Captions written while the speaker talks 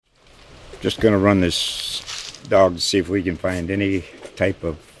Just going to run this dog to see if we can find any type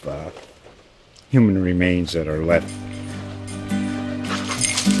of human remains that are left.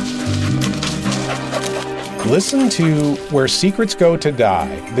 Listen to Where Secrets Go to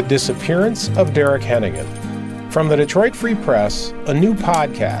Die, The Disappearance of Derek Hennigan. From the Detroit Free Press, a new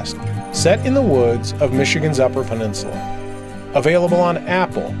podcast set in the woods of Michigan's Upper Peninsula. Available on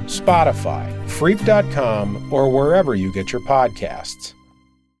Apple, Spotify, Freep.com, or wherever you get your podcasts.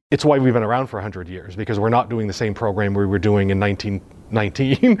 It's why we've been around for 100 years, because we're not doing the same program we were doing in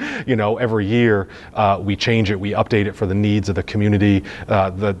 1919. Every year we change it, we update it for the needs of the community,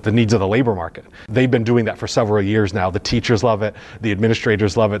 the needs of the labor market. They've been doing that for several years now. The teachers love it, the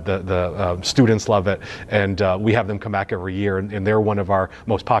administrators love it, the students love it, and we have them come back every year, and they're one of our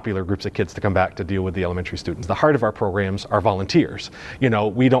most popular groups of kids to come back to deal with the elementary students. The heart of our programs are volunteers.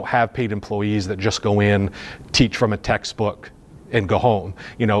 We don't have paid employees that just go in, teach from a textbook, and go home.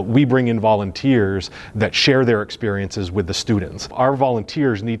 We bring in volunteers that share their experiences with the students. Our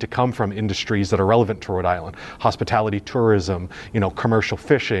volunteers need to come from industries that are relevant to Rhode Island: hospitality, tourism, commercial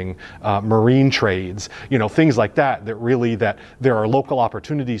fishing, marine trades, things like that, that there are local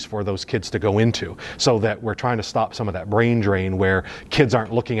opportunities for those kids to go into, so that we're trying to stop some of that brain drain where kids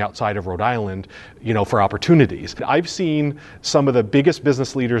aren't looking outside of Rhode Island, for opportunities. I've seen some of the biggest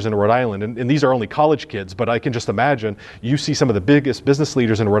business leaders in Rhode Island, and these are only college kids, but I can just imagine you see some of the biggest business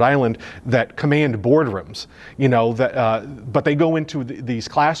leaders in Rhode Island that command boardrooms, but they go into these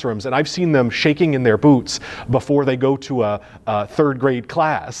classrooms, and I've seen them shaking in their boots before they go to a third grade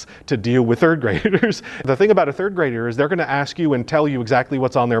class to deal with third graders. The thing about a third grader is they're going to ask you and tell you exactly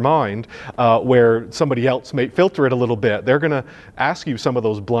what's on their mind, where somebody else may filter it a little bit. They're going to ask you some of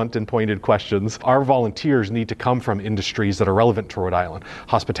those blunt and pointed questions. Our volunteers need to come from industries that are relevant to Rhode Island: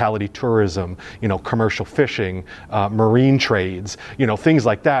 hospitality, tourism, commercial fishing, marine trades, things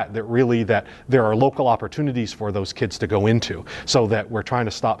like that, that there are local opportunities for those kids to go into, so that we're trying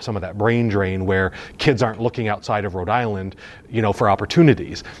to stop some of that brain drain where kids aren't looking outside of Rhode Island, for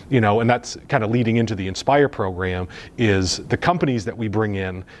opportunities. And that's kind of leading into the Inspire program. Is the companies that we bring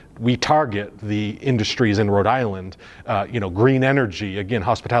in, we target the industries in Rhode Island, green energy, again,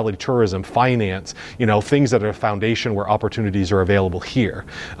 hospitality, tourism, finance, things that are a foundation where opportunities are available here.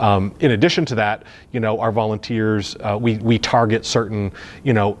 In addition to that, our volunteers, we target certain,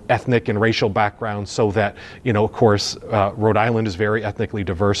 ethnic and racial backgrounds, so that, of course, Rhode Island is very ethnically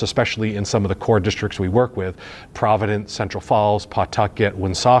diverse, especially in some of the core districts we work with: Providence, Central Falls, Pawtucket,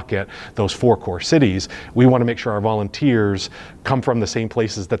 Woonsocket, those 4 core cities. We want to make sure our volunteers come from the same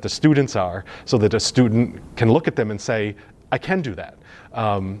places that the students are, so that a student can look at them and say, I can do that.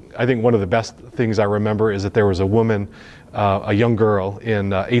 I think one of the best things I remember is that there was a woman, a young girl, in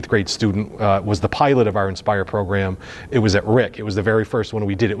 8th grade student, was the pilot of our Inspire program. It was at Rick. It was the very first one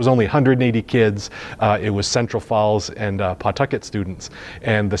we did. It was only 180 kids. It was Central Falls and Pawtucket students.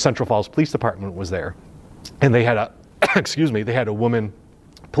 And the Central Falls Police Department was there. And they had they had a woman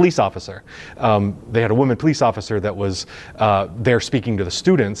police officer. They had a woman police officer that was there speaking to the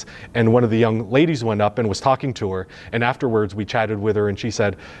students, and one of the young ladies went up and was talking to her, and afterwards we chatted with her, and she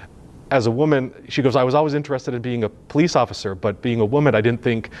said, as a woman, she goes, I was always interested in being a police officer, but being a woman, I didn't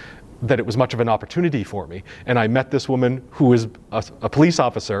think that it was much of an opportunity for me. And I met this woman who is a police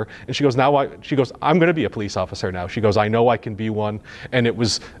officer, and she goes, I'm going to be a police officer now. She goes, I know I can be one. And it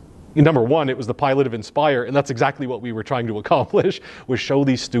was, number one, it was the pilot of Inspire, and that's exactly what we were trying to accomplish, was show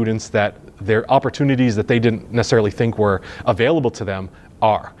these students that their opportunities that they didn't necessarily think were available to them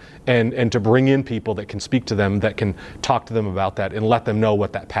are, and to bring in people that can speak to them, that can talk to them about that and let them know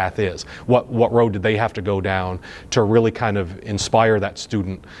what that path is. What road did they have to go down to really kind of inspire that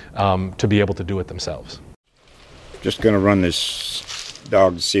student to be able to do it themselves. Just going to run this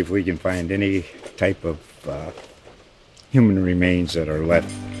dog to see if we can find any type of human remains that are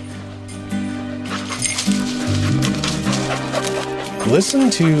left.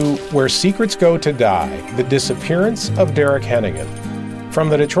 Listen to Where Secrets Go to Die, The Disappearance of Derek Hennigan. From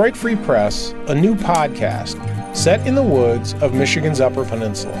the Detroit Free Press, a new podcast set in the woods of Michigan's Upper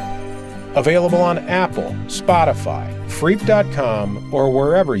Peninsula. Available on Apple, Spotify, Freep.com, or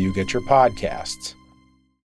wherever you get your podcasts.